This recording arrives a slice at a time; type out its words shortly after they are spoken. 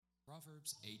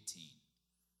Proverbs 18.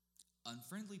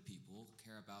 Unfriendly people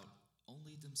care about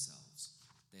only themselves.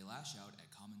 They lash out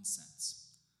at common sense.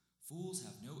 Fools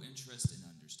have no interest in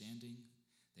understanding.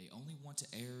 They only want to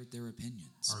air their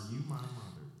opinions. Are you my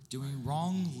mother? Doing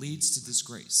wrong leads to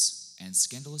disgrace, and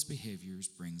scandalous behaviors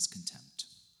brings contempt.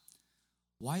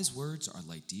 Wise words are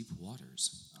like deep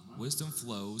waters. Wisdom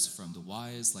flows from the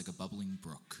wise like a bubbling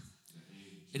brook.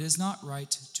 It is not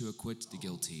right to acquit the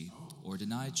guilty or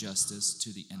deny justice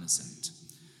to the innocent.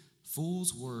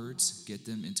 Fools' words get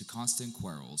them into constant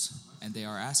quarrels, and they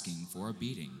are asking for a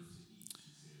beating.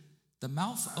 The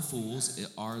mouth of fools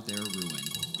are their ruin.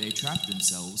 They trap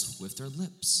themselves with their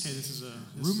lips. Hey, this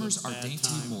Rumors is a are bad dainty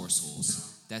time.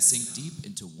 morsels that sink deep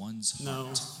into one's No,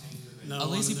 heart. no. A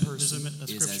lazy there's person a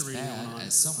is as scripture reading going bad on.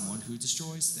 as someone who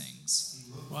destroys things.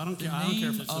 Well, I don't The care. I don't care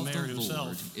if name it's the of mayor the himself.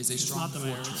 Lord is a It's strong not the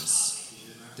mayor. fortress.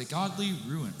 The godly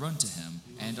run to him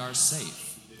and are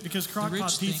safe. Because The crock rich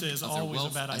pot think pizza is of their always a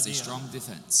wealth bad as idea. a strong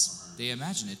defense. They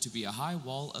imagine it to be a high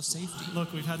wall of safety.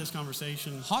 Look, we've had this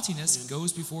conversation. Haughtiness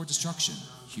goes before destruction.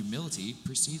 Humility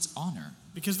precedes honor.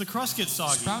 Because the crust gets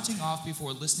soggy. Sprouting off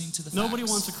before listening to the Nobody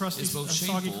facts wants a crusty- is both a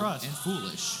soggy shameful crust. and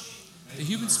foolish. The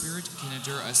human spirit can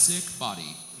endure a sick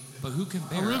body, but who can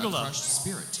bear Arugula. a crushed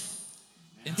spirit?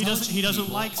 He doesn't Intelligent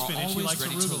like people spinach, are he always likes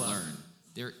ready arugula. to learn.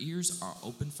 Their ears are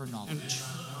open for knowledge.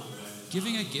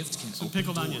 Giving a gift can Some open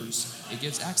pickled doors. onions. It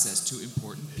gives access to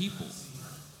important people.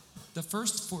 The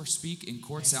first for speak in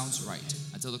court sounds right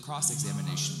until the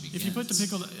cross-examination begins. If you put the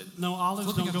pickled, no, olives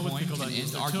Flipping don't go a with coin pickled can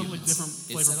onions. end They're totally arguments. different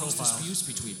It flavor settles profiles. disputes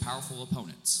between powerful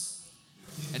opponents.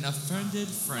 An offended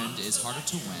friend is harder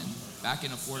to win. Back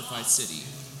in a fortified city,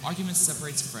 arguments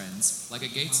separates friends like a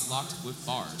gates locked with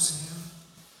bars.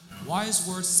 Wise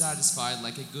words satisfy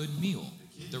like a good meal.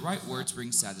 The right words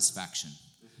bring satisfaction.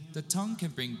 The tongue can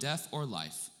bring death or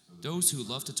life. Those who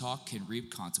love to talk can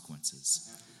reap consequences.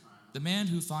 The man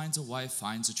who finds a wife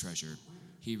finds a treasure.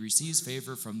 He receives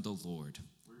favor from the Lord.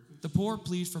 The poor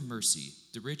plead for mercy.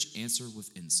 The rich answer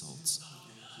with insults.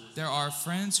 There are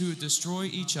friends who destroy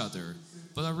each other,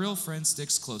 but a real friend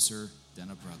sticks closer than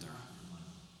a brother.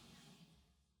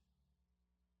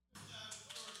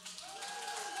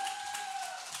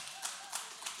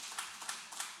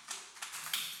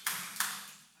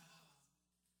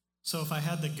 So if I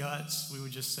had the guts, we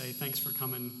would just say thanks for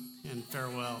coming and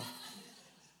farewell.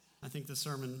 I think the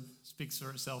sermon speaks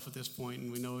for itself at this point, and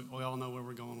we all know where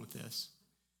we're going with this.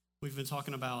 We've been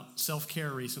talking about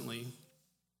self-care recently,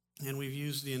 and we've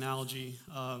used the analogy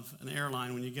of an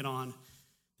airline. When you get on,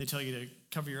 they tell you to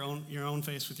cover your own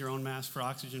face with your own mask for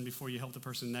oxygen before you help the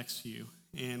person next to you.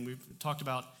 And we've talked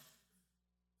about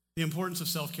the importance of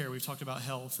self-care. We've talked about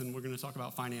health, and we're going to talk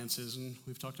about finances, and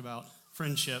we've talked about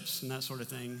friendships and that sort of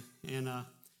thing. And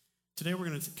today we're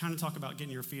going to kind of talk about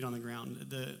getting your feet on the ground.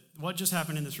 What just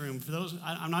happened in this room, for those,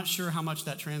 I'm not sure how much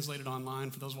that translated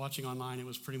online. For those watching online, it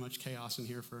was pretty much chaos in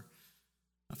here for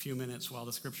a few minutes while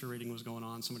the scripture reading was going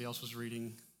on. Somebody else was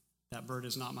reading, "That bird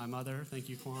is not my mother." Thank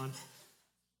you, Kwan.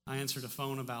 I answered a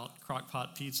phone about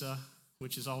crock-pot pizza,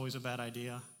 which is always a bad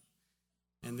idea.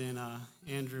 And then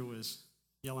Andrew was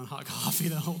yelling hot coffee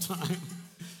the whole time.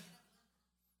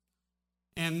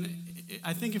 And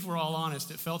I think if we're all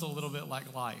honest, it felt a little bit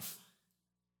like life.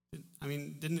 I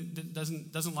mean,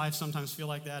 doesn't life sometimes feel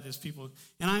like that as people?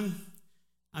 And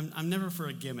I'm never for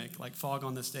a gimmick, like fog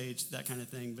on the stage, that kind of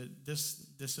thing. But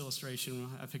this illustration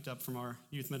I picked up from our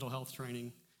youth mental health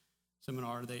training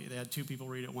seminar. They had two people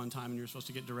read at one time, and you were supposed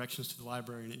to get directions to the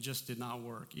library, and it just did not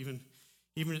work. Even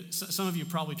some of you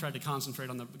probably tried to concentrate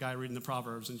on the guy reading the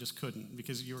Proverbs and just couldn't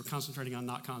because you were concentrating on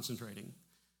not concentrating.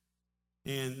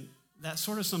 And that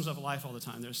sort of sums up life all the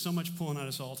time. There's so much pulling at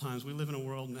us all times. We live in a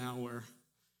world now where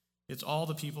it's all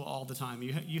the people all the time.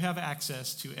 You have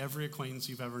access to every acquaintance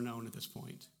you've ever known at this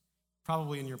point,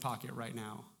 probably in your pocket right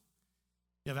now.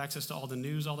 You have access to all the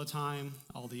news all the time,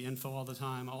 all the info all the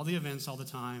time, all the events all the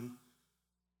time,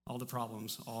 all the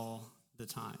problems all the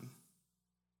time.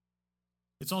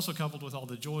 It's also coupled with all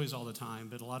the joys all the time,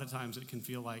 but a lot of times it can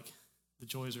feel like the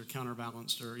joys are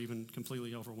counterbalanced or even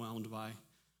completely overwhelmed by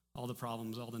all the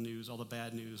problems, all the news, all the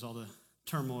bad news, all the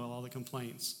turmoil, all the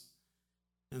complaints,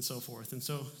 and so forth. And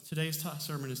so today's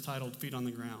sermon is titled Feet on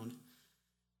the Ground.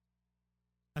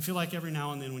 I feel like every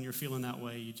now and then when you're feeling that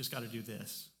way, you just got to do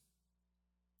this.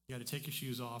 You got to take your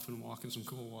shoes off and walk in some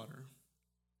cool water.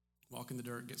 Walk in the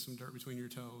dirt, get some dirt between your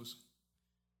toes.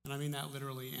 And I mean that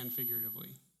literally and figuratively.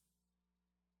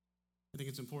 I think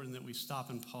it's important that we stop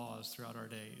and pause throughout our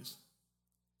days.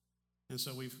 And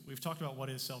so we've talked about what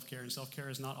is self-care, and self-care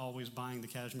is not always buying the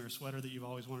cashmere sweater that you've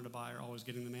always wanted to buy, or always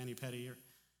getting the mani-pedi, or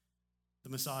the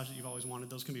massage that you've always wanted.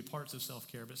 Those can be parts of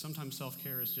self-care, but sometimes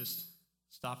self-care is just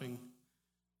stopping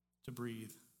to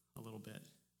breathe a little bit.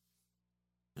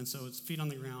 And so it's feet on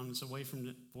the ground. It's away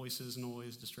from voices,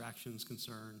 noise, distractions,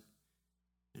 concern,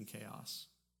 and chaos.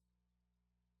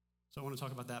 So I want to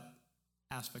talk about that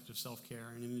aspect of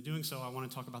self-care. And in doing so, I want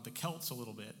to talk about the Celts a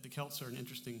little bit. The Celts are an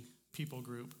interesting people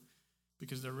group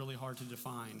because they're really hard to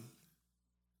define.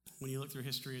 When you look through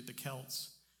history at the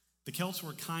Celts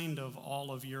were kind of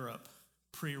all of Europe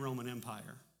pre-Roman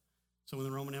Empire. So when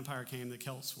the Roman Empire came, the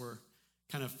Celts were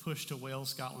kind of pushed to Wales,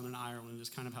 Scotland, and Ireland is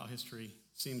kind of how history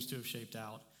seems to have shaped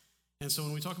out. And so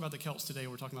when we talk about the Celts today,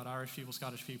 we're talking about Irish people,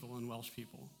 Scottish people, and Welsh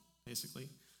people, basically.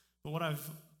 But what I've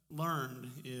learned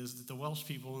is that the Welsh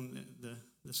people and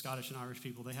the Scottish and Irish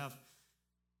people, they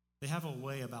have a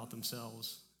way about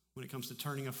themselves when it comes to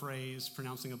turning a phrase,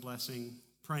 pronouncing a blessing,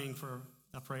 praying for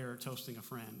a prayer, or toasting a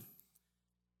friend.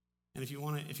 And if you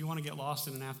want to get lost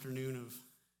in an afternoon of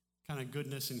kind of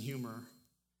goodness and humor,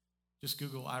 just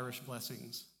Google Irish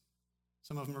blessings.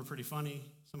 Some of them are pretty funny.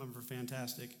 Some of them are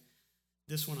fantastic.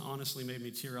 This one honestly made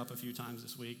me tear up a few times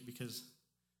this week because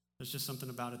there's just something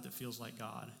about it that feels like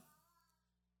God.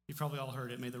 You've probably all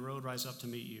heard it. May the road rise up to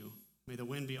meet you. May the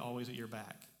wind be always at your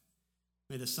back.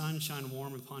 May the sun shine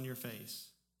warm upon your face.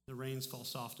 The rains fall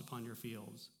soft upon your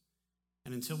fields.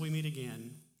 And until we meet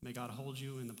again, may God hold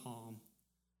you in the palm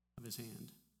of his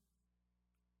hand.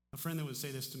 A friend that would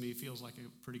say this to me feels like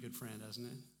a pretty good friend, doesn't it?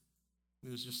 I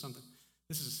mean, it's just something.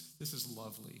 This is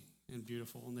lovely and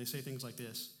beautiful. And they say things like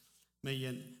this: May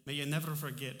you never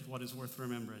forget what is worth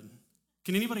remembering.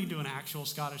 Can anybody do an actual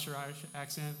Scottish or Irish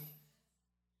accent?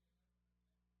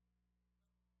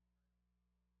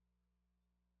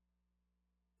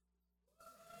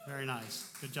 Very nice.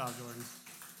 Good job, Jordan.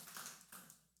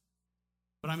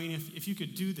 But I mean, if you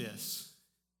could do this,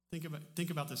 think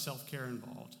about the self-care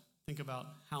involved. Think about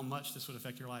how much this would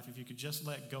affect your life if you could just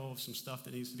let go of some stuff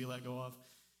that needs to be let go of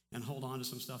and hold on to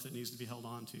some stuff that needs to be held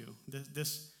on to.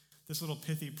 This little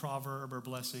pithy proverb or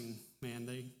blessing, man,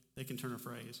 they can turn a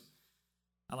phrase.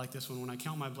 I like this one. When I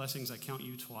count my blessings, I count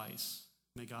you twice.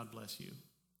 May God bless you.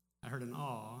 I heard an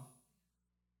aw.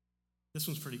 This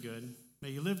one's pretty good. May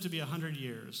you live to be 100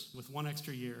 years with one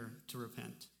extra year to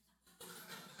repent.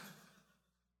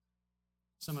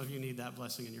 Some of you need that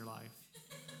blessing in your life.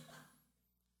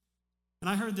 And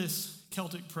I heard this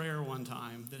Celtic prayer one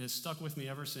time that has stuck with me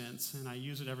ever since, and I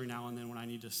use it every now and then when I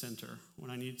need to center, when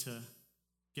I need to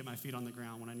get my feet on the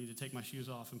ground, when I need to take my shoes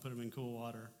off and put them in cool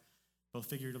water, both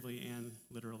figuratively and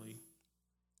literally.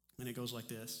 And it goes like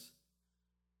this: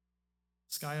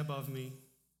 sky above me,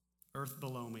 earth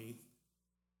below me,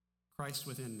 Christ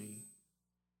within me,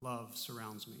 love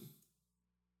surrounds me.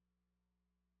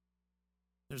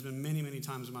 There's been many, many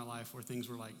times in my life where things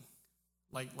were like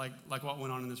what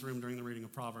went on in this room during the reading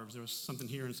of Proverbs. There was something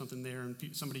here and something there, and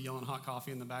somebody yelling hot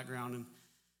coffee in the background, and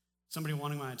somebody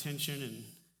wanting my attention, and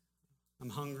I'm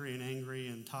hungry and angry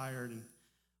and tired, and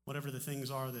whatever the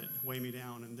things are that weigh me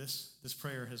down. And this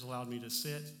prayer has allowed me to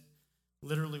sit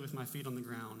literally with my feet on the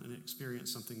ground and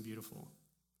experience something beautiful.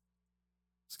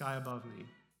 Sky above me,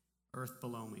 earth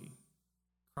below me,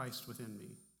 Christ within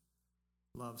me,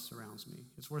 love surrounds me.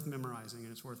 It's worth memorizing,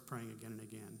 and it's worth praying again and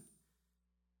again.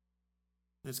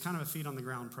 And it's kind of a feet on the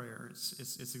ground prayer.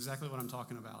 It's exactly what I'm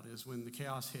talking about, is when the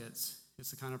chaos hits, it's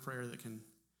the kind of prayer that can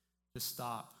just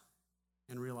stop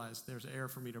and realize there's air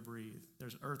for me to breathe.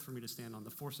 There's earth for me to stand on. The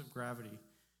force of gravity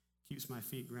keeps my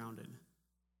feet grounded.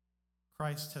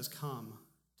 Christ has come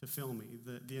to fill me.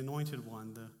 The anointed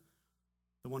one,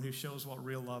 the one who shows what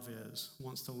real love is,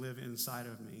 wants to live inside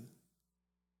of me.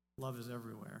 Love is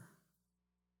everywhere.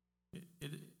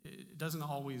 It doesn't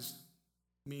always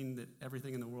mean that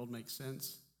everything in the world makes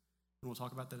sense, and we'll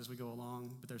talk about that as we go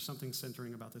along, but there's something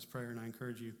centering about this prayer, and I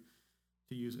encourage you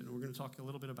to use it. And we're going to talk a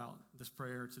little bit about this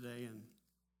prayer today and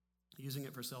using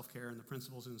it for self-care and the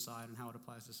principles inside and how it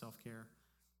applies to self-care.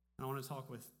 And I want to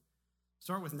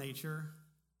start with nature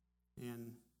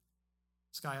and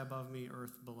sky above me,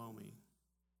 earth below me.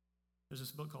 There's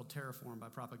this book called Terraform by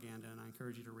Propaganda, and I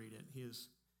encourage you to read it. He is,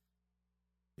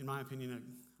 in my opinion,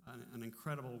 an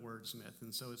incredible wordsmith.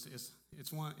 And so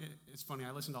it's funny,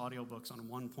 I listen to audiobooks on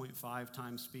 1.5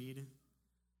 times speed.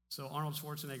 So Arnold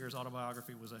Schwarzenegger's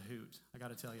autobiography was a hoot, I got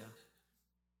to tell you.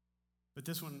 But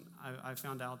this one, I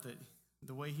found out that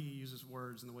the way he uses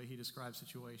words and the way he describes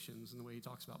situations and the way he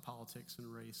talks about politics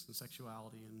and race and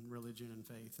sexuality and religion and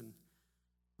faith, and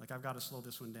I've got to slow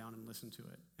this one down and listen to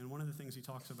it. And one of the things he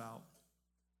talks about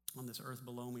on this earth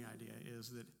below me idea is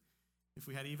that if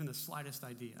we had even the slightest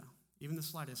idea, even the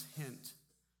slightest hint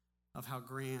of how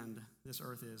grand this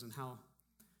earth is and how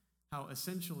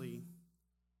essentially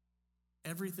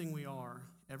everything we are,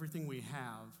 everything we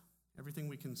have everything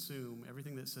we consume,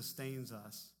 everything that sustains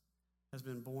us has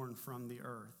been born from the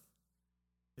earth.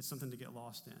 It's something to get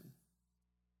lost in.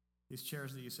 These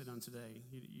chairs that you sit on today,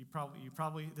 you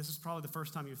probably this is probably the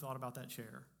first time you thought about that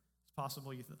chair. It's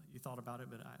possible you thought about it,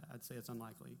 but I'd say it's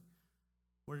unlikely.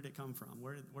 Where did it come from?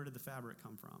 Where did the fabric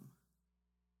come from?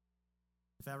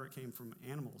 The fabric came from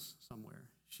animals somewhere,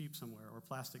 sheep somewhere, or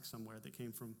plastic somewhere that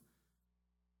came from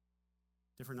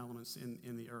different elements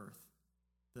in the earth.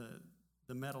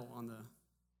 The metal on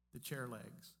the chair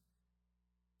legs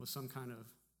was some kind of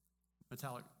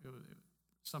metallic,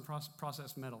 some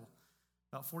processed metal.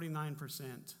 About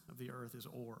 49% of the earth is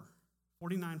ore.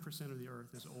 49% of the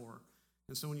earth is ore.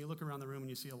 And so when you look around the room and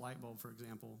you see a light bulb, for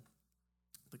example,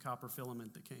 the copper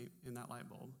filament that came in that light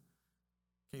bulb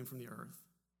came from the earth.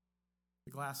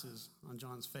 The glasses on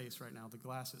John's face right now, the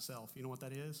glass itself, you know what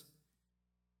that is?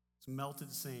 It's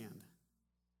melted sand.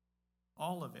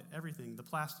 All of it, everything, the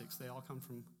plastics, they all come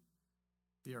from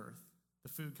the earth. The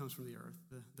food comes from the earth.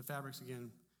 The fabrics,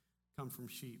 again, come from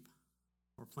sheep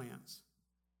or plants.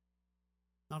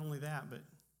 Not only that, but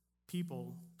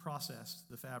people processed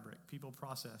the fabric. People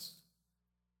processed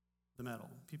the metal.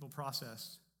 People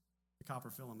processed the copper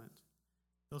filament.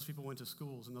 Those people went to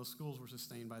schools, and those schools were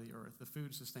sustained by the earth. The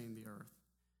food sustained the earth.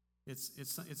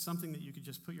 It's something that you could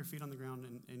just put your feet on the ground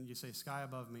and you say, sky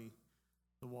above me,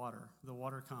 the water. The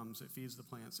water comes. It feeds the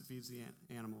plants. It feeds the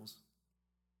animals.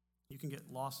 You can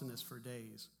get lost in this for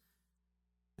days.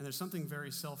 And there's something very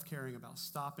self-caring about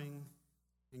stopping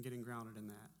and getting grounded in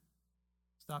that.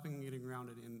 Stopping and getting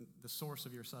grounded in the source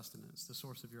of your sustenance, the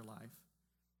source of your life,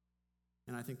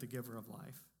 and I think the giver of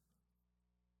life.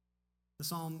 The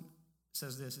psalm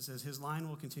says this, it says, his line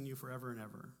will continue forever and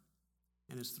ever,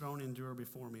 and his throne endure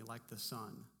before me like the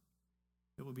sun.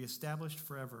 It will be established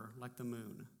forever like the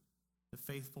moon, the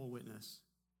faithful witness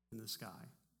in the sky.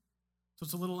 So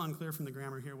it's a little unclear from the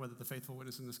grammar here whether the faithful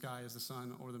witness in the sky is the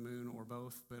sun or the moon or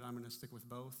both, but I'm going to stick with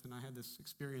both. And I had this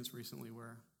experience recently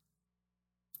where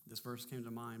this verse came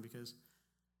to mind because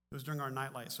it was during our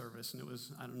nightlight service, and it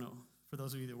was, I don't know, for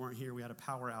those of you that weren't here, we had a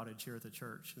power outage here at the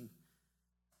church, and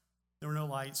there were no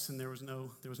lights, and there was no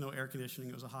air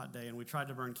conditioning. It was a hot day, and we tried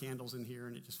to burn candles in here,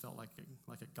 and it just felt like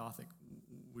a gothic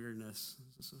weirdness,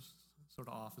 sort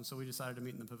of off. And so we decided to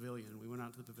meet in the pavilion. We went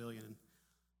out to the pavilion, and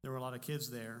there were a lot of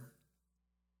kids there,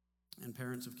 and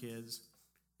parents of kids,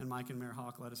 and Mike and Mayor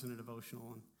Hawk led us in a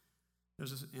devotional,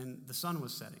 and the sun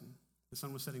was setting. The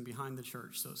sun was setting behind the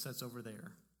church, so it sets over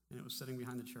there. And it was setting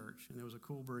behind the church, and there was a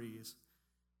cool breeze.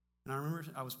 And I remember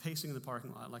I was pacing in the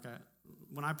parking lot.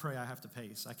 When I pray, I have to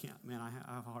pace. I can't, man,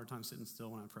 I have a hard time sitting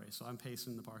still when I pray. So I'm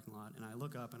pacing in the parking lot, and I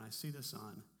look up, and I see the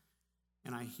sun.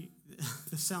 And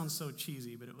this sounds so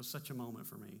cheesy, but it was such a moment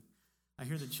for me. I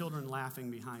hear the children laughing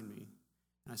behind me,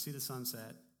 and I see the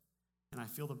sunset, and I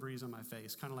feel the breeze on my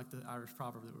face, kind of like the Irish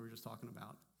proverb that we were just talking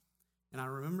about. And I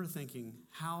remember thinking,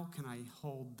 how can I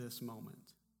hold this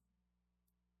moment?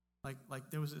 Like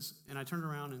there was this, and I turned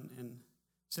around, and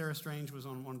Sarah Strange was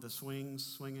on one of the swings,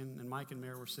 swinging, and Mike and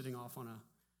Mayor were sitting off on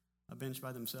a bench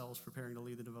by themselves, preparing to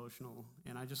lead the devotional.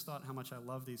 And I just thought how much I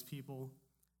love these people,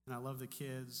 and I love the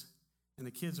kids. And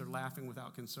the kids are laughing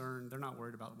without concern. They're not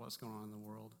worried about what's going on in the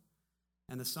world.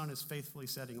 And the sun is faithfully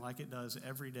setting like it does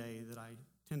every day that I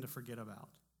tend to forget about.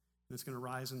 And it's going to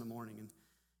rise in the morning.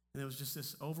 And there was just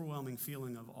this overwhelming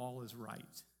feeling of all is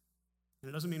right. And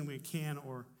it doesn't mean we can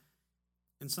or,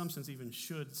 in some sense, even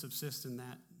should subsist in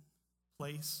that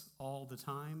place all the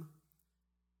time.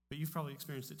 But you've probably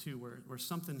experienced it too, where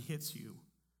something hits you,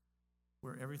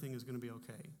 where everything is going to be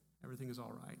okay. Everything is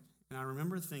all right. And I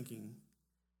remember thinking,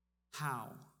 how?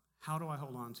 How do I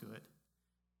hold on to it?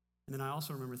 And then I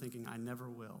also remember thinking, I never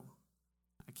will.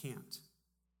 I can't.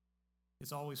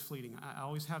 It's always fleeting. I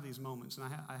always have these moments, and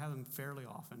I have them fairly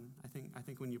often. I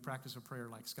think when you practice a prayer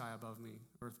like sky above me,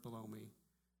 earth below me,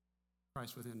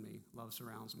 Christ within me, love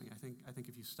surrounds me. I think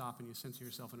if you stop and you center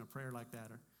yourself in a prayer like that,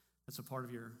 or that's a part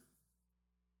of your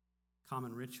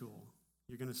common ritual,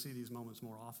 you're going to see these moments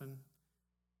more often.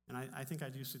 And I think I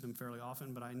do see them fairly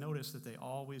often, but I notice that they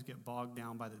always get bogged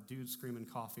down by the dude screaming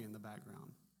coffee in the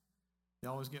background. They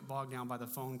always get bogged down by the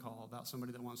phone call about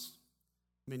somebody that wants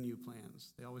menu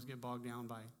plans. They always get bogged down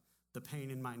by the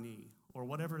pain in my knee or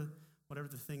whatever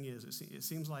the thing is. It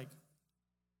seems like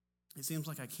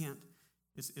I can't.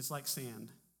 It's like sand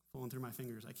flowing through my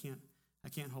fingers. I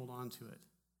can't hold on to it.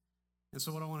 And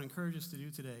so what I want to encourage us to do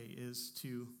today is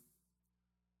to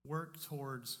work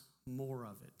towards more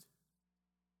of it.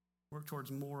 Work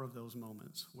towards more of those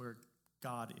moments where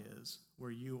God is,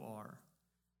 where you are.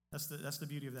 That's the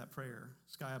beauty of that prayer.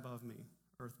 Sky above me,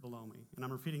 earth below me. And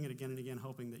I'm repeating it again and again,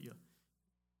 hoping that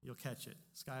you'll catch it.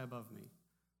 Sky above me,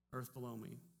 earth below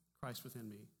me, Christ within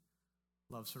me,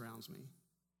 love surrounds me.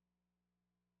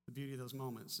 The beauty of those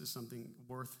moments is something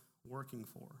worth working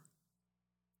for.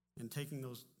 And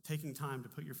taking time to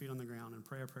put your feet on the ground and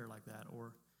pray a prayer like that,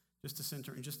 or just to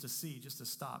center and just to see, just to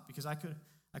stop. Because I could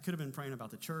have been praying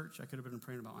about the church, I could have been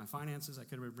praying about my finances, I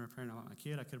could have been praying about my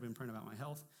kid, I could have been praying about my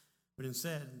health. But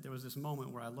instead, there was this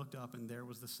moment where I looked up and there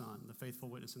was the sun, the faithful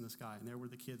witness in the sky, and there were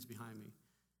the kids behind me.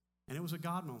 And it was a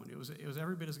God moment. It was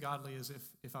every bit as godly as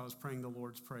if I was praying the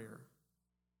Lord's Prayer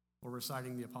or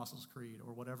reciting the Apostles' Creed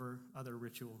or whatever other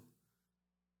ritual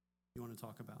you want to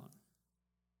talk about.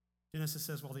 Genesis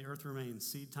says, while the earth remains,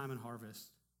 seed time and harvest,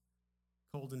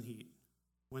 cold and heat,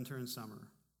 winter and summer,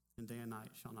 and day and night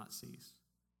shall not cease.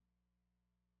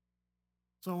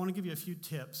 So I want to give you a few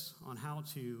tips on how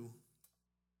to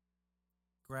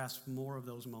grasp more of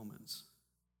those moments.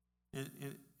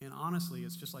 And honestly,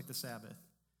 it's just like the Sabbath.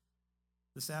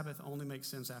 The Sabbath only makes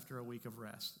sense after a week of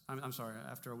rest.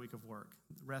 After a week of work.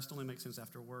 Rest only makes sense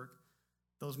after work.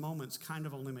 Those moments kind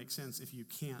of only make sense if you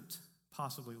can't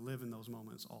possibly live in those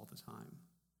moments all the time.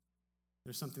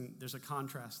 There's a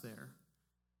contrast there.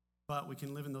 But we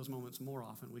can live in those moments more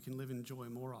often. We can live in joy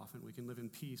more often. We can live in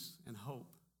peace and hope.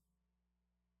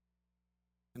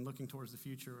 And looking towards the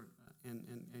future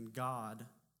and God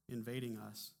invading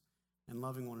us and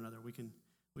loving one another, we can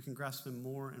grasp them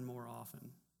more and more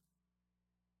often.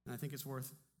 And I think it's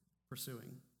worth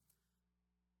pursuing.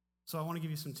 So I want to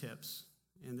give you some tips.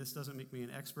 And this doesn't make me an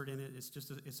expert in it.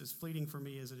 It's as fleeting for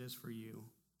me as it is for you.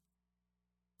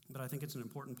 But I think it's an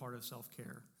important part of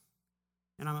self-care.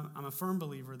 And I'm a firm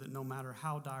believer that no matter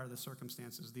how dire the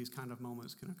circumstances, these kind of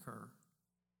moments can occur.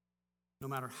 No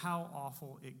matter how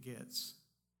awful it gets,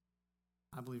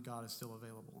 I believe God is still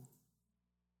available.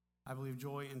 I believe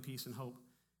joy and peace and hope,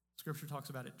 Scripture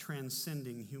talks about it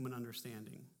transcending human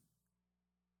understanding.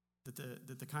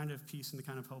 That the kind of peace and the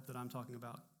kind of hope that I'm talking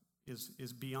about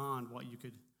is beyond what you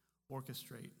could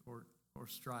orchestrate or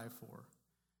strive for.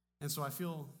 And so I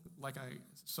feel like I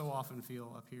so often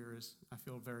feel up here is I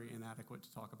feel very inadequate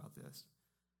to talk about this.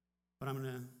 But I'm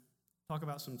going to talk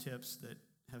about some tips that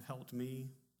have helped me,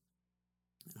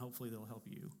 and hopefully they'll help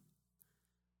you.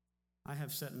 I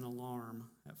have set an alarm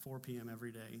at 4 p.m.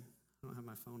 every day. I don't have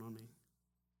my phone on me,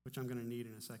 which I'm going to need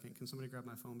in a second. Can somebody grab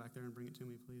my phone back there and bring it to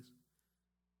me, please?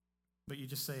 But you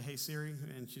just say, hey, Siri,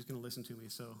 and she's going to listen to me,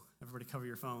 so everybody cover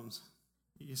your phones.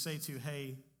 You say to,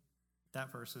 hey,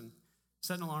 that person,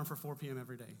 set an alarm for 4 p.m.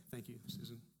 every day. Thank you,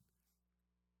 Susan.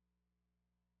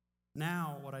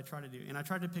 Now, what I try to do, and I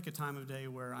try to pick a time of day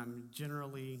where I'm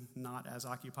generally not as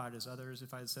occupied as others.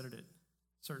 If I had set it at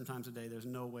certain times of day, there's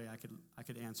no way I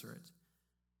could answer it.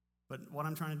 But what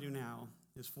I'm trying to do now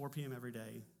is 4 p.m. every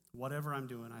day. Whatever I'm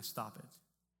doing, I stop it.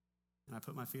 And I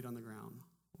put my feet on the ground,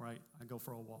 or I go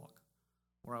for a walk,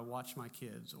 or I watch my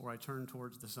kids, or I turn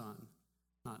towards the sun.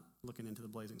 Not looking into the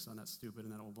blazing sun, that's stupid,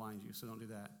 and that will blind you, so don't do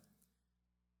that.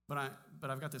 But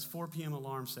I've got this 4 p.m.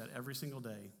 alarm set every single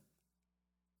day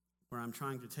where I'm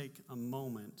trying to take a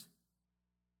moment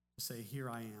to say, here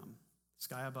I am,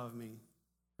 sky above me,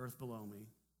 earth below me,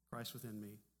 Christ within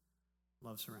me,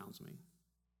 love surrounds me.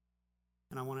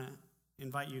 And I want to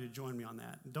invite you to join me on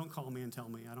that. Don't call me and tell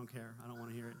me, I don't care, I don't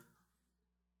want to hear it.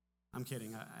 I'm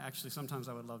kidding. Actually, sometimes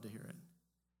I would love to hear it.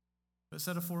 But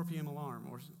set a 4 p.m. alarm.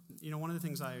 Or, one of the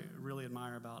things I really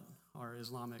admire about our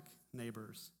Islamic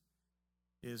neighbors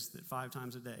is that 5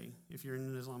 times a day, if you're in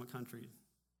an Islamic country,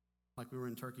 like we were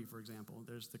in Turkey, for example,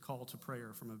 there's the call to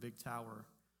prayer from a big tower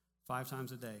 5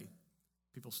 times a day.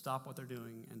 People stop what they're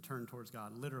doing and turn towards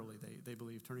God. Literally, they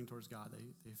believe turning towards God.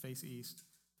 They face east,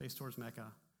 face towards Mecca,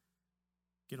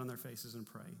 get on their faces and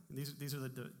pray. And these are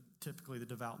typically the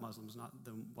devout Muslims, not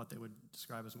what they would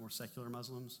describe as more secular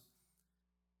Muslims.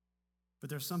 But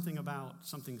there's something about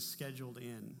something scheduled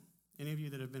in. Any of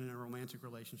you that have been in a romantic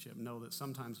relationship know that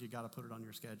sometimes you got to put it on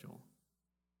your schedule.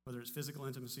 Whether it's physical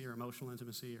intimacy or emotional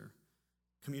intimacy or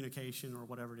communication or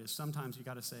whatever it is, sometimes you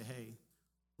got to say, hey,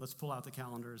 let's pull out the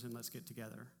calendars and let's get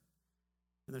together.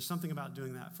 And there's something about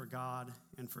doing that for God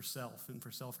and for self and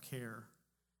for self-care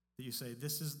that you say,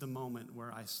 this is the moment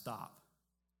where I stop.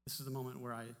 This is the moment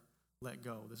where I let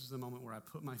go. This is the moment where I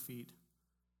put my feet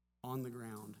on the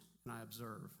ground and I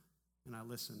observe and I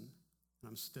listen and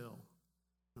I'm still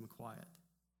and I'm quiet.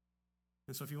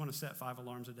 And so if you want to set 5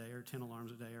 alarms a day or 10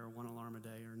 alarms a day or 1 alarm a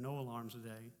day or no alarms a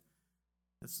day,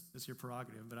 that's your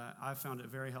prerogative. But I found it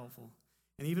very helpful.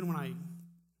 And even when I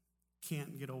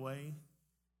can't get away,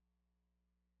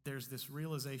 there's this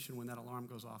realization when that alarm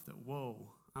goes off that, whoa,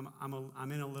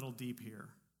 I'm in a little deep here.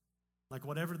 Like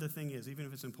whatever the thing is, even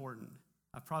if it's important,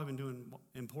 I've probably been doing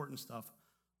important stuff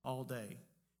all day.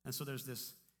 And so there's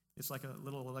this It's like a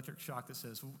little electric shock that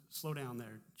says, slow down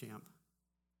there, champ.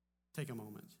 Take a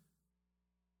moment.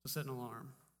 So set an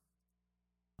alarm.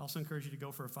 I also encourage you to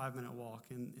go for a 5-minute walk.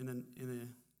 In the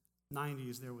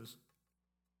 90s, there was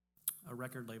a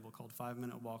record label called 5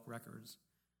 Minute Walk Records.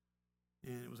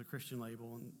 And it was a Christian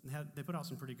label, and they put out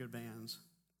some pretty good bands.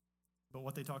 But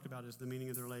what they talked about is the meaning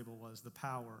of their label was the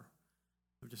power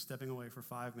of just stepping away for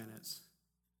 5 minutes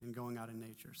and going out in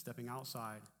nature, stepping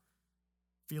outside,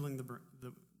 feeling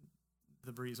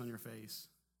the breeze on your face,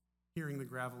 hearing the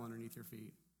gravel underneath your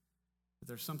feet. But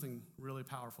there's something really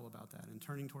powerful about that, and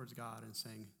turning towards God and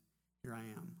saying, here I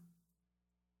am.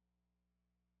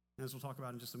 And as we'll talk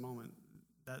about in just a moment,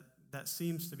 that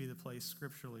seems to be the place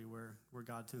scripturally where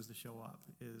God tends to show up,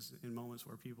 is in moments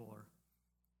where people are,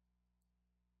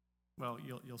 well,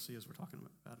 you'll see as we're talking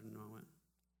about it in a moment.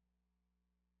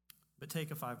 But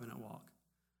take a 5-minute walk.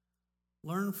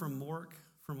 Learn from Mork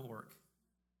from Ork.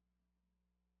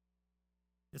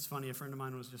 It's funny, a friend of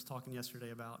mine was just talking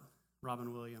yesterday about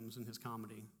Robin Williams and his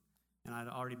comedy, and I'd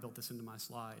already built this into my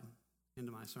slide,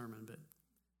 into my sermon, but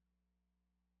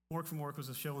Mork from Ork was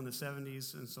a show in the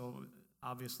 70s, and so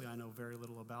obviously I know very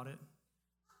little about it.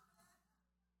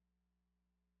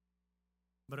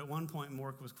 But at one point,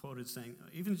 Mork was quoted saying,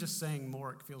 even just saying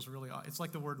Mork feels really odd. It's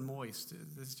like the word moist.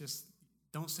 It's just,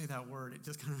 don't say that word. It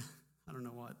just kind of, I don't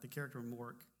know what. The character of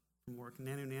Mork from Mork.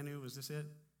 Nanu, was this it?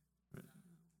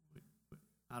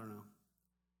 I don't know.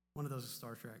 One of those is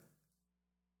Star Trek.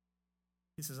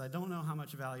 He says, I don't know how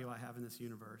much value I have in this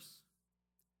universe,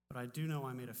 but I do know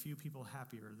I made a few people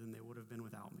happier than they would have been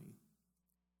without me.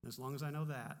 And as long as I know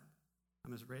that,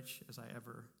 I'm as rich as I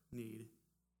ever need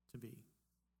to be.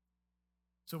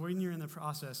 So when you're in the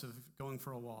process of going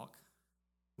for a walk,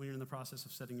 when you're in the process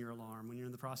of setting your alarm, when you're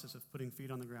in the process of putting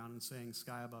feet on the ground and saying,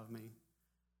 sky above me,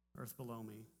 earth below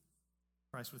me,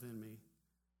 Christ within me,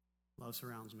 love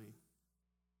surrounds me,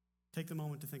 take the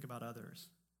moment to think about others,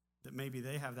 that maybe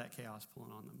they have that chaos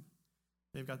pulling on them.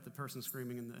 They've got the person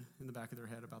screaming in the back of their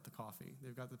head about the coffee.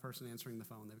 They've got the person answering the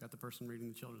phone. They've got the person reading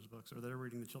the children's books, or they're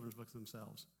reading the children's books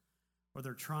themselves. Or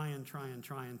they're trying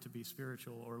to be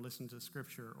spiritual, or listen to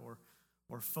scripture,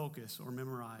 or focus, or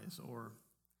memorize, or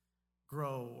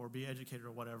grow, or be educated,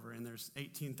 or whatever. And there's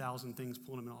 18,000 things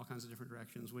pulling them in all kinds of different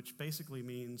directions, which basically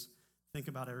means think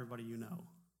about everybody you know.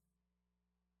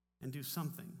 And do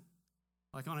something.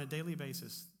 Like on a daily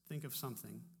basis, think of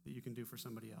something that you can do for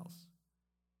somebody else.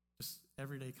 Just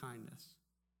everyday kindness.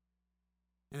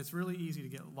 And it's really easy to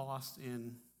get lost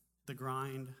in the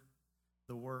grind,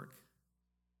 the work,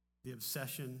 the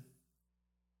obsession.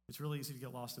 It's really easy to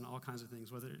get lost in all kinds of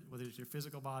things, whether it's your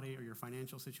physical body or your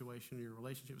financial situation or your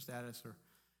relationship status or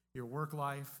your work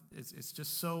life. It's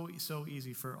just so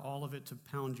easy for all of it to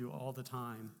pound you all the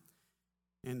time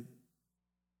and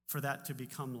for that to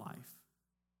become life.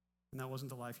 And that wasn't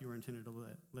the life you were intended to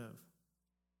live.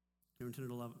 You were intended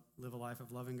to live a life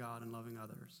of loving God and loving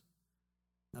others.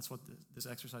 That's what this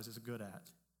exercise is good at,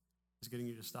 is getting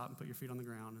you to stop and put your feet on the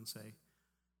ground and say,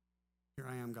 here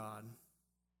I am, God.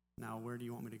 Now, where do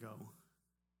you want me to go?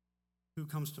 Who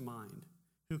comes to mind?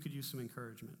 Who could use some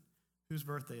encouragement? Whose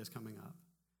birthday is coming up?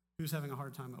 Who's having a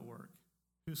hard time at work?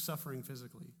 Who's suffering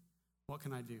physically? What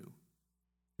can I do?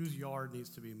 Whose yard needs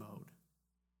to be mowed?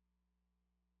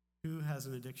 Who has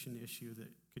an addiction issue that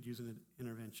could use an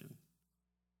intervention?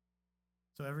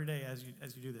 So every day as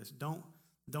you do this,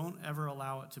 don't ever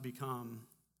allow it to become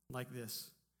like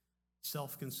this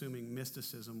self-consuming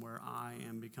mysticism where I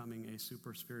am becoming a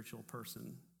super spiritual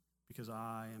person because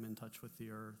I am in touch with the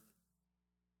earth.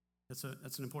 That's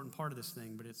an important part of this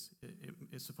thing, but it's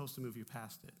supposed to move you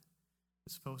past it.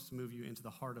 It's supposed to move you into the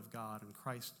heart of God and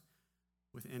Christ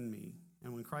within me.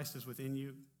 And when Christ is within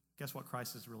you, guess what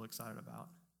Christ is real excited about?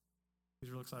 He's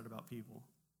real excited about people.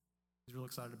 He's real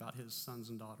excited about his sons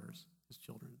and daughters, his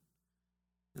children.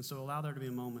 And so allow there to be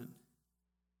a moment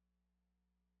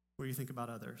where you think about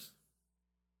others.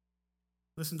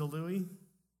 Listen to Louis.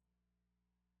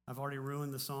 I've already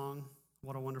ruined the song,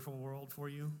 What a Wonderful World, for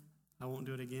you. I won't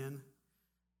do it again.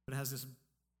 But it has this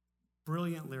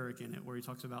brilliant lyric in it where he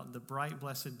talks about the bright,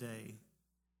 blessed day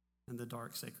and the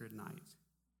dark, sacred night.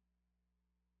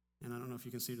 And I don't know if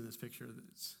you can see it in this picture.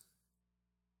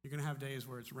 You're going to have days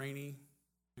where it's rainy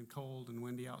and cold and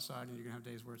windy outside, and you're going to have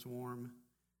days where it's warm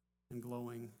and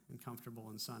glowing and comfortable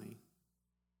and sunny.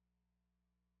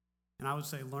 And I would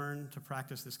say learn to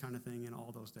practice this kind of thing in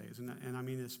all those days. And I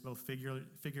mean this both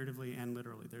figuratively and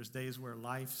literally. There's days where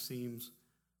life seems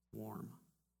warm.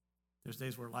 There's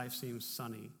days where life seems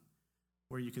sunny,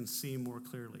 where you can see more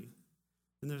clearly.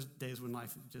 And there's days when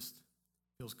life just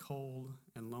feels cold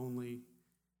and lonely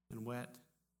and wet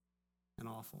and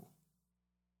awful.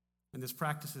 And this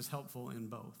practice is helpful in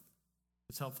both.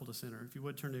 It's helpful to center. If you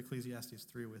would turn to Ecclesiastes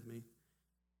 3 with me.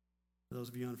 For those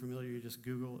of you unfamiliar, you just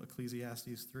Google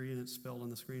Ecclesiastes 3 and it's spelled on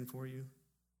the screen for you.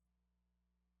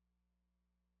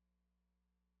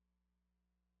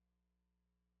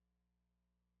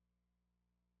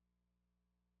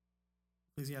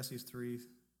 Ecclesiastes 3,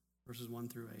 verses 1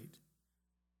 through 8. It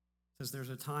says, there's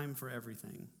a time for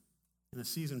everything, and a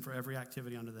season for every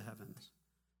activity under the heavens.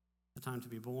 A time to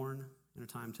be born, and a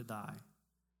time to die.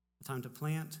 A time to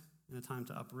plant, and a time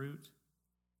to uproot.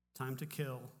 A time to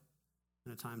kill,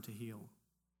 and a time to heal.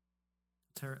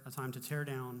 A time to tear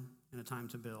down, and a time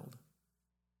to build.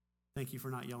 Thank you for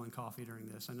not yelling coffee during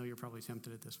this. I know you're probably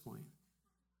tempted at this point,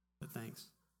 but thanks.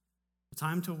 A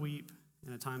time to weep,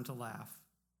 and a time to laugh.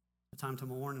 A time to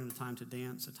mourn and a time to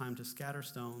dance, a time to scatter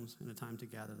stones and a time to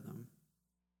gather them.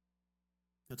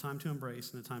 A time to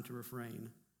embrace and a time to refrain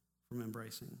from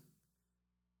embracing.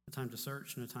 A time to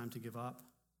search and a time to give up.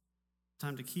 A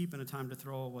time to keep and a time to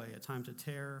throw away. A time to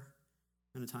tear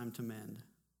and a time to mend.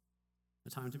 A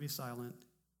time to be silent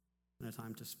and a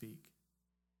time to speak.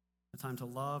 A time to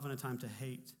love and a time to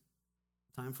hate.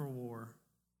 A time for war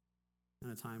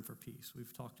and a time for peace.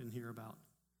 We've talked in here about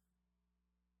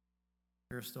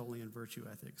Aristotelian virtue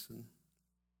ethics and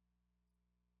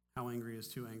how angry is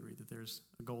too angry, that there's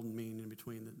a golden mean in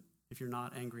between, that if you're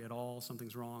not angry at all,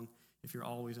 something's wrong. If you're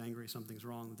always angry, something's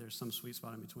wrong, that there's some sweet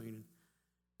spot in between. And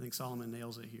I think Solomon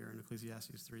nails it here in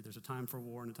Ecclesiastes 3. There's a time for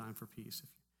war and a time for peace.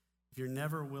 If you're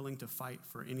never willing to fight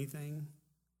for anything,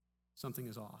 something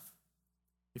is off.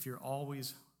 If you're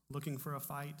always looking for a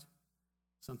fight,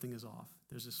 something is off.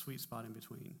 There's a sweet spot in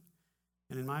between.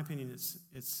 And in my opinion,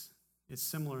 it's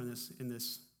similar in this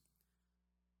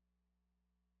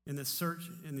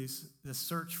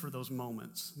search for those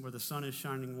moments where the sun is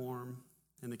shining warm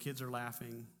and the kids are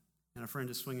laughing and a friend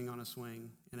is swinging on a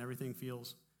swing and everything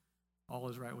feels all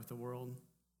is right with the world.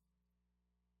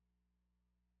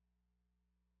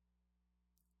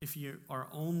 If you are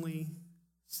only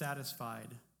satisfied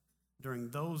during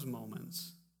those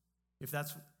moments, if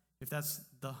that's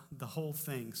the whole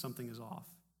thing, something is off.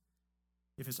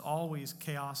 If it's always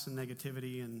chaos and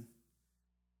negativity and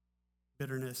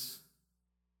bitterness,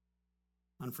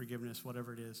 unforgiveness,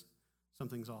 whatever it is,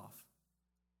 something's off.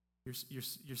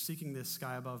 You're seeking this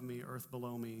sky above me, earth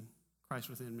below me, Christ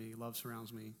within me, love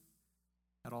surrounds me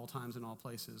at all times and all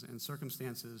places, and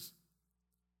circumstances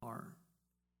are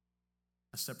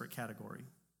a separate category.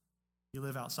 You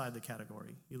live outside the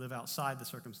category. You live outside the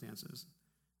circumstances.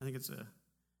 I think it's a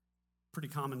pretty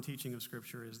common teaching of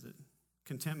Scripture is that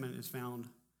contentment is found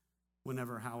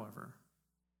whenever, however.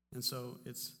 And so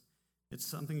it's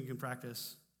something you can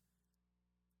practice,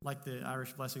 like the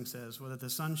Irish blessing says, whether the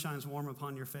sun shines warm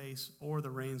upon your face or the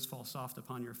rains fall soft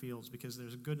upon your fields, because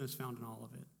there's goodness found in all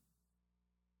of it.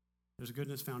 There's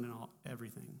goodness found in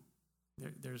everything.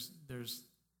 There's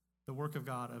the work of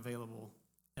God available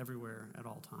everywhere at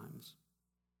all times.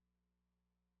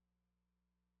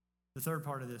 The third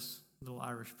part of this little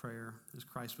Irish prayer is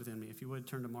Christ within me. If you would,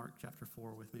 turn to Mark chapter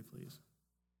 4 with me, please.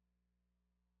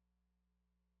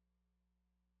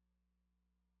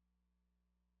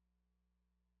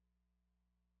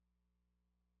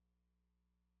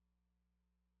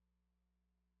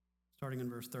 Starting in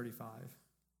verse 35. It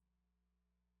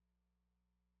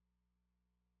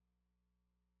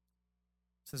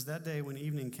says, that day when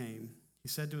evening came, he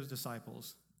said to his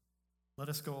disciples, let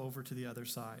us go over to the other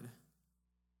side.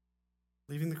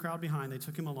 Leaving the crowd behind, they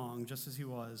took him along just as he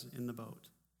was in the boat.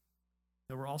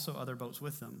 There were also other boats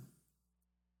with them.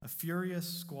 A furious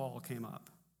squall came up,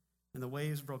 and the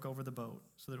waves broke over the boat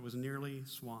so that it was nearly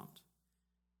swamped.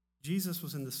 Jesus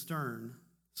was in the stern,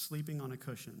 sleeping on a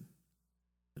cushion.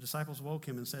 The disciples woke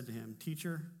him and said to him,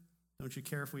 Teacher, don't you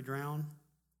care if we drown?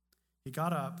 He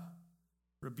got up,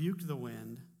 rebuked the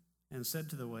wind, and said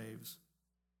to the waves,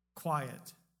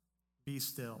 Quiet, be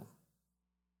still.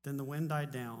 Then the wind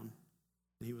died down,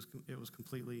 and it was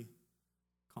completely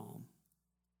calm.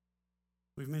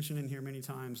 We've mentioned in here many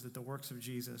times that the works of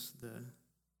Jesus,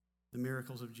 the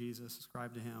miracles of Jesus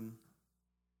ascribed to him,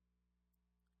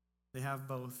 they have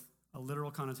both a literal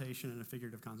connotation and a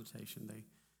figurative connotation.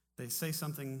 They say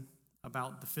something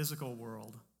about the physical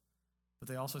world, but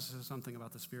they also say something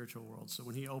about the spiritual world. So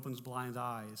when he opens blind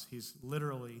eyes, he's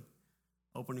literally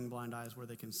opening blind eyes where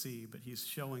they can see, but he's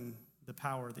showing the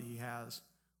power that he has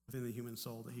within the human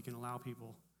soul, that he can allow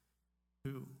people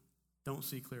who don't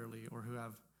see clearly or who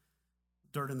have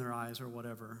dirt in their eyes or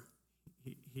whatever.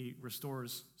 He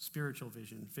restores spiritual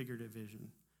vision, figurative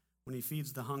vision. When he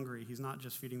feeds the hungry, he's not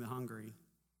just feeding the hungry,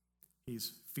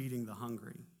 he's feeding the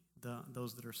hungry.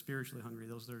 Those that are spiritually hungry,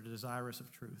 those that are desirous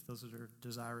of truth, those that are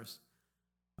desirous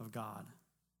of God.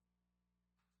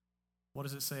 What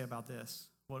does it say about this?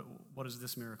 What does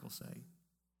this miracle say?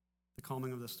 The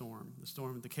calming of the storm.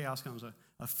 The chaos comes.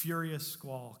 A furious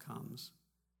squall comes,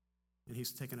 and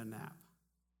he's taking a nap.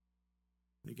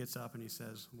 And he gets up and he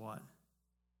says, what?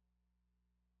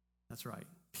 That's right.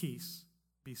 Peace,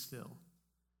 be still.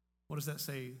 What does that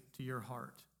say to your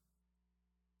heart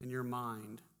and your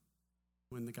mind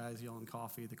when the guy's yelling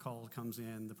coffee, the call comes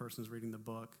in, the person's reading the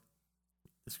book,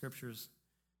 the scripture's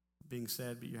being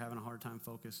said, but you're having a hard time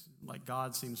focused, like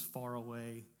God seems far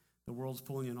away, the world's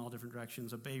pulling you in all different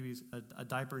directions, a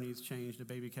diaper needs changed, a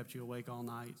baby kept you awake all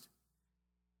night,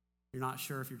 you're not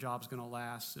sure if your job's going to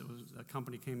last, a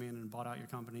company came in and bought out your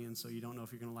company, and so you don't know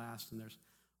if you're going to last, and there's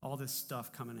all this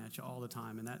stuff coming at you all the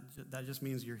time, and that just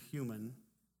means you're human,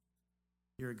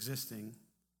 you're existing.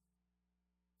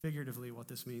 Figuratively, what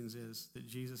this means is that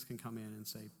Jesus can come in and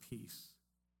say, peace,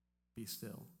 be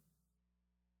still.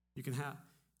 You can have,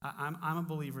 I'm a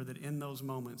believer that in those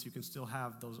moments, you can still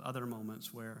have those other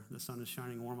moments where the sun is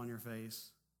shining warm on your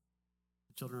face,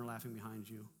 the children are laughing behind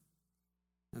you,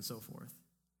 and so forth.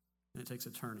 And it takes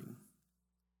a turning.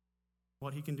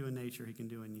 What he can do in nature, he can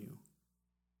do in you.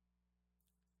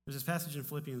 There's this passage in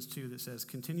Philippians 2 that says,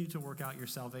 continue to work out your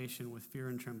salvation with fear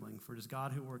and trembling, for it is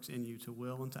God who works in you to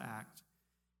will and to act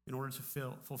in order to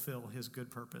fulfill his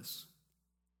good purpose.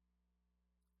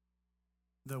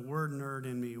 The word nerd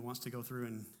in me wants to go through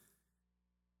and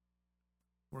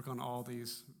work on all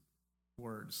these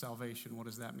words. Salvation, what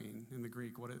does that mean in the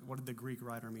Greek? What did the Greek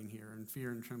writer mean here? And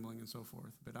fear and trembling and so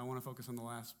forth. But I want to focus on the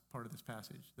last part of this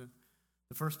passage.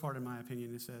 The first part, in my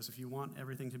opinion, it says, if you want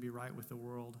everything to be right with the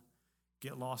world,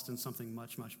 get lost in something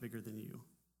much, much bigger than you.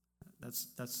 That's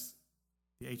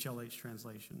the HLH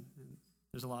translation. And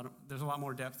there's a lot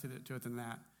more depth to it than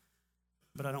that.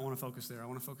 But I don't want to focus there. I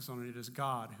want to focus on it as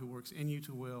God who works in you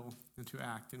to will and to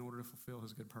act in order to fulfill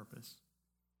his good purpose.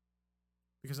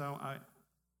 Because I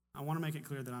want to make it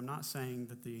clear that I'm not saying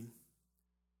that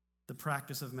the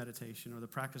practice of meditation or the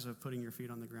practice of putting your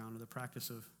feet on the ground or the practice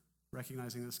of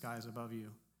recognizing the sky is above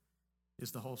you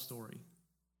is the whole story.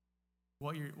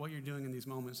 What you're doing in these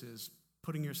moments is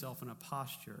putting yourself in a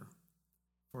posture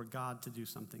for God to do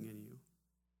something in you.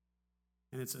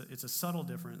 And it's a subtle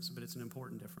difference, but it's an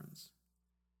important difference.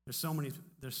 There's so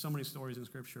many stories in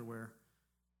Scripture where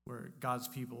God's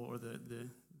people or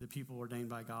the people ordained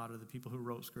by God or the people who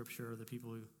wrote Scripture or the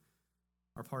people who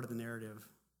are part of the narrative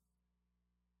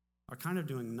are kind of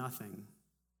doing nothing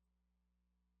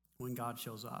when God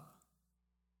shows up.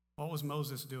 What was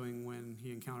Moses doing when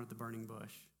he encountered the burning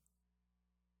bush?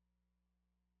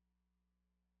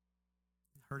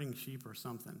 Herding sheep or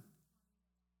something.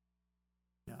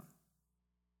 Yeah.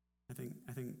 I think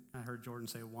I heard Jordan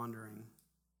say wandering.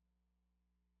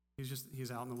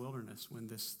 He's out in the wilderness when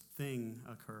this thing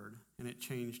occurred, and it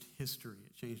changed history.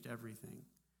 It changed everything.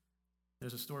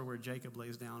 There's a story where Jacob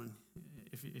lays down, and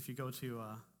if you go to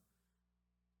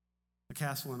a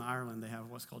castle in Ireland, they have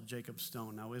what's called Jacob's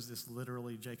Stone. Now, is this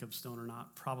literally Jacob's Stone or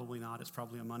not? Probably not. It's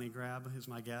probably a money grab, is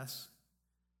my guess.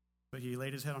 But he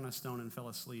laid his head on a stone and fell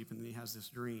asleep, and then he has this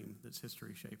dream that's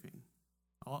history shaping.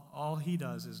 All he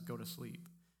does is go to sleep.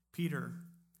 Peter,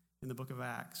 in the book of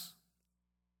Acts,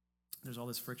 there's all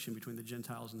this friction between the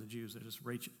Gentiles and the Jews. There's this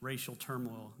racial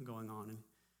turmoil going on. And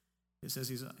it says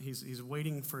he's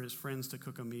waiting for his friends to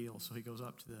cook a meal, so he goes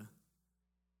up to the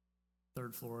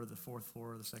third floor, the fourth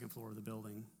floor, the second floor of the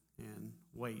building and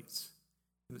waits.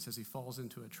 And it says he falls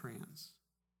into a trance.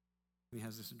 And he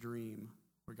has this dream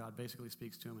where God basically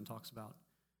speaks to him and talks about,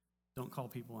 don't call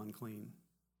people unclean.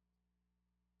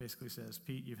 Basically says,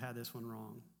 Pete, you've had this one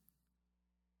wrong.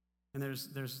 And there's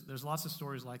lots of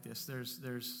stories like this.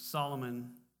 There's Samuel.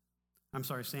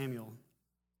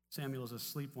 Samuel is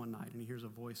asleep one night, and he hears a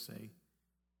voice say,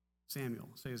 Samuel,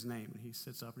 say his name. And he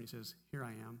sits up and he says, here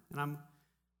I am. And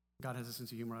God has a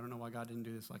sense of humor. I don't know why God didn't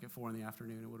do this like at 4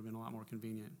 PM. It would have been a lot more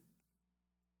convenient.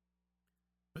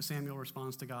 But Samuel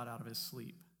responds to God out of his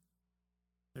sleep.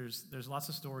 There's lots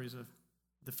of stories of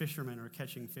the fishermen are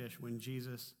catching fish when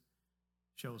Jesus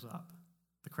shows up.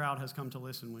 The crowd has come to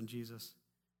listen when Jesus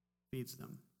feeds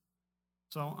them.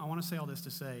 So I want to say all this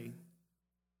to say,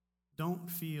 don't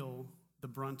feel the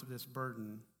brunt of this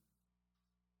burden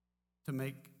to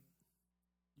make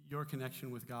your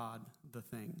connection with God the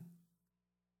thing.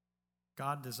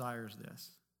 God desires this.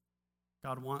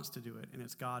 God wants to do it, and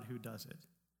it's God who does it.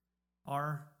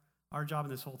 Our job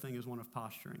in this whole thing is one of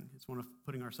posturing. It's one of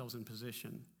putting ourselves in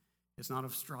position. It's not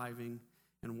of striving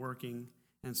and working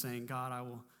and saying, God,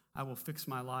 I will fix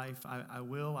my life. I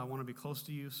want to be close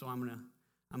to you, so I'm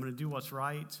going to do what's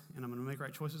right, and I'm going to make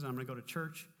right choices, and I'm going to go to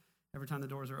church, every time the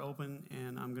doors are open,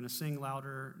 and I'm going to sing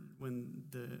louder when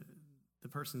the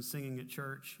person's singing at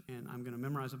church, and I'm going to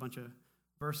memorize a bunch of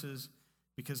verses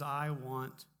because I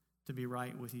want to be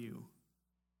right with you.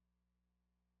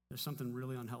 There's something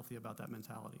really unhealthy about that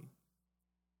mentality.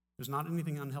 There's not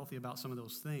anything unhealthy about some of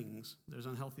those things. There's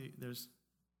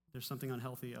something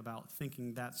unhealthy about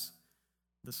thinking that's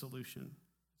the solution.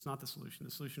 It's not the solution.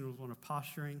 The solution was one of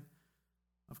posturing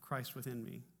of Christ within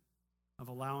me, of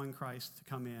allowing Christ to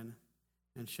come in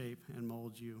and shape and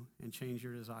mold you and change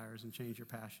your desires and change your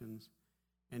passions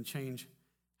and change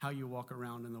how you walk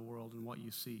around in the world and what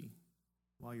you see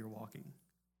while you're walking.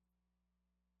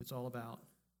 It's all about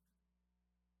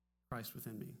Christ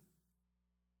within me.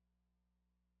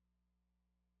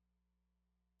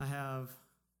 I have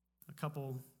a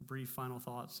couple brief final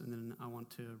thoughts, and then I want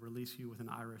to release you with an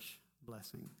Irish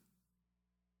blessing.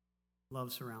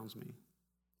 Love surrounds me.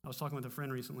 I was talking with a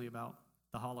friend recently about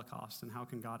the Holocaust and how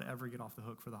can God ever get off the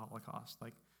hook for the Holocaust?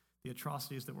 Like the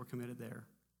atrocities that were committed there.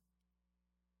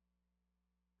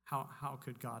 How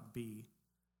could God be?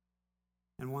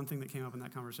 And one thing that came up in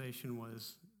that conversation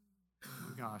was,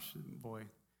 oh gosh, boy,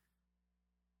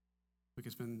 we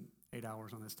could spend 8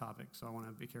 hours on this topic, so I want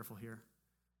to be careful here.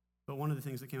 But one of the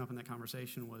things that came up in that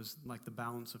conversation was like the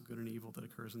balance of good and evil that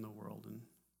occurs in the world.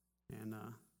 And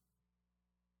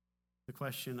the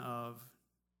question of,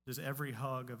 does every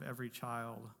hug of every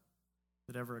child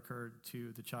that ever occurred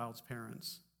to the child's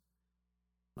parents,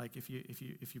 like if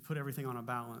you put everything on a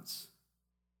balance,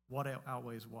 what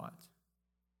outweighs what?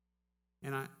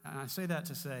 And I say that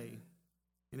to say,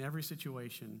 in every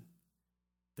situation,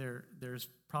 there's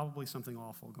probably something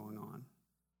awful going on.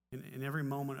 In every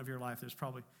moment of your life, there's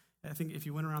probably, I think if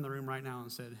you went around the room right now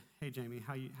and said, hey, Jamie,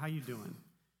 how you doing?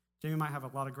 Jamie might have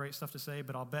a lot of great stuff to say,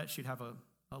 but I'll bet she'd have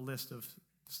a list of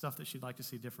stuff that she'd like to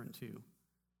see different too.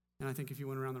 And I think if you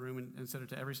went around the room and said it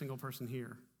to every single person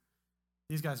here,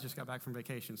 these guys just got back from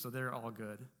vacation, so they're all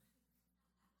good.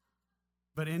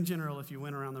 But in general, if you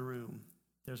went around the room,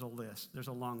 there's a list. There's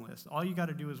a long list. All you got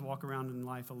to do is walk around in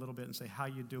life a little bit and say, how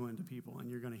you doing to people, and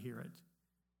you're going to hear it.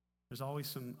 There's always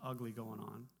some ugly going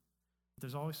on. But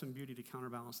there's always some beauty to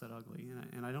counterbalance that ugly.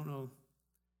 And I don't know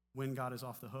when God is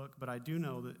off the hook, but I do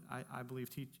know that I believe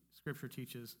Scripture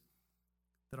teaches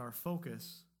that our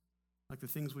focus, like the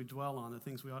things we dwell on, the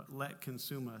things we let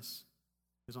consume us,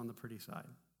 is on the pretty side,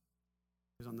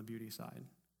 is on the beauty side.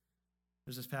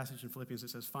 There's this passage in Philippians that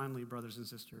says, finally, brothers and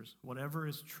sisters, whatever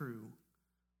is true,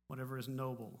 whatever is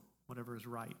noble, whatever is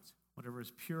right, whatever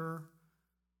is pure,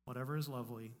 whatever is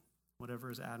lovely,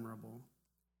 whatever is admirable,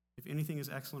 if anything is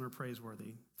excellent or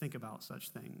praiseworthy, think about such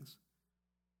things.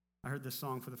 I heard this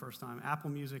song for the first time. Apple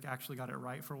Music actually got it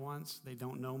right for once. They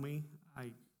don't know me.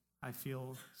 I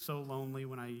feel so lonely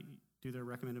when I do their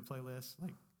recommended playlist.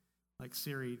 Like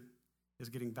Siri is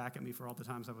getting back at me for all the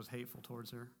times I was hateful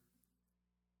towards her.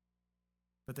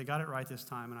 But they got it right this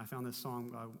time, and I found this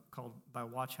song by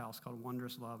Watch House called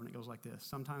Wondrous Love, and it goes like this.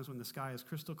 Sometimes when the sky is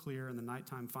crystal clear and the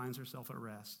nighttime finds herself at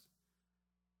rest,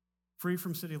 free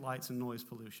from city lights and noise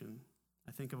pollution,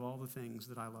 I think of all the things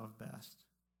that I love best.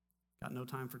 Got no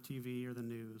time for TV or the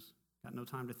news. Got no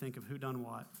time to think of who done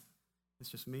what. It's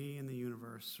just me and the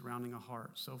universe surrounding a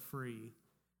heart so free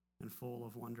and full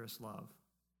of wondrous love.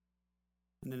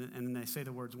 And then they say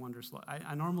the words wondrous love.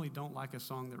 I normally don't like a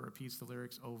song that repeats the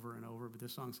lyrics over and over, but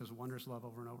this song says wondrous love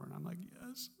over and over, and I'm like,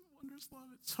 yes, wondrous love,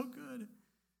 it's so good. And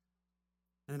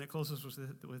then it closes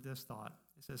with this thought.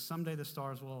 It says, someday the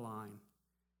stars will align,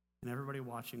 and everybody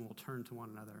watching will turn to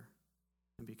one another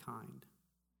and be kind.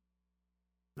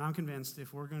 And I'm convinced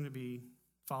if we're going to be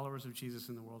followers of Jesus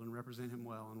in the world and represent him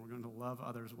well, and we're going to love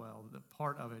others well, that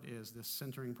part of it is this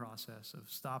centering process of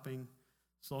stopping,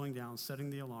 slowing down, setting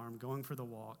the alarm, going for the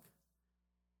walk,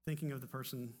 thinking of the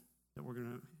person that we're going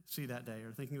to see that day,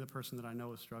 or thinking of the person that I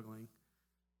know is struggling,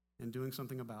 and doing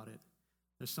something about it.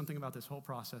 There's something about this whole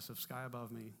process of sky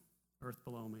above me, earth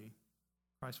below me,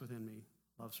 Christ within me,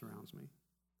 love surrounds me.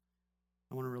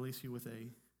 I want to release you with a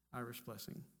Irish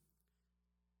blessing.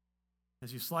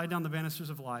 As you slide down the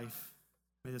banisters of life,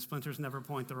 may the splinters never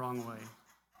point the wrong way.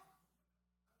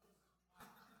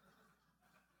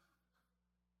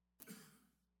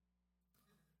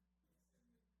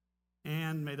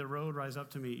 And may the road rise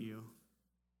up to meet you.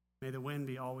 May the wind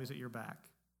be always at your back.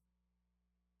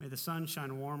 May the sun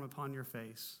shine warm upon your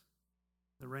face.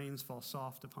 The rains fall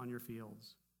soft upon your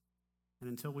fields. And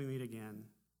until we meet again,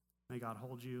 may God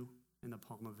hold you in the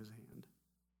palm of his hand.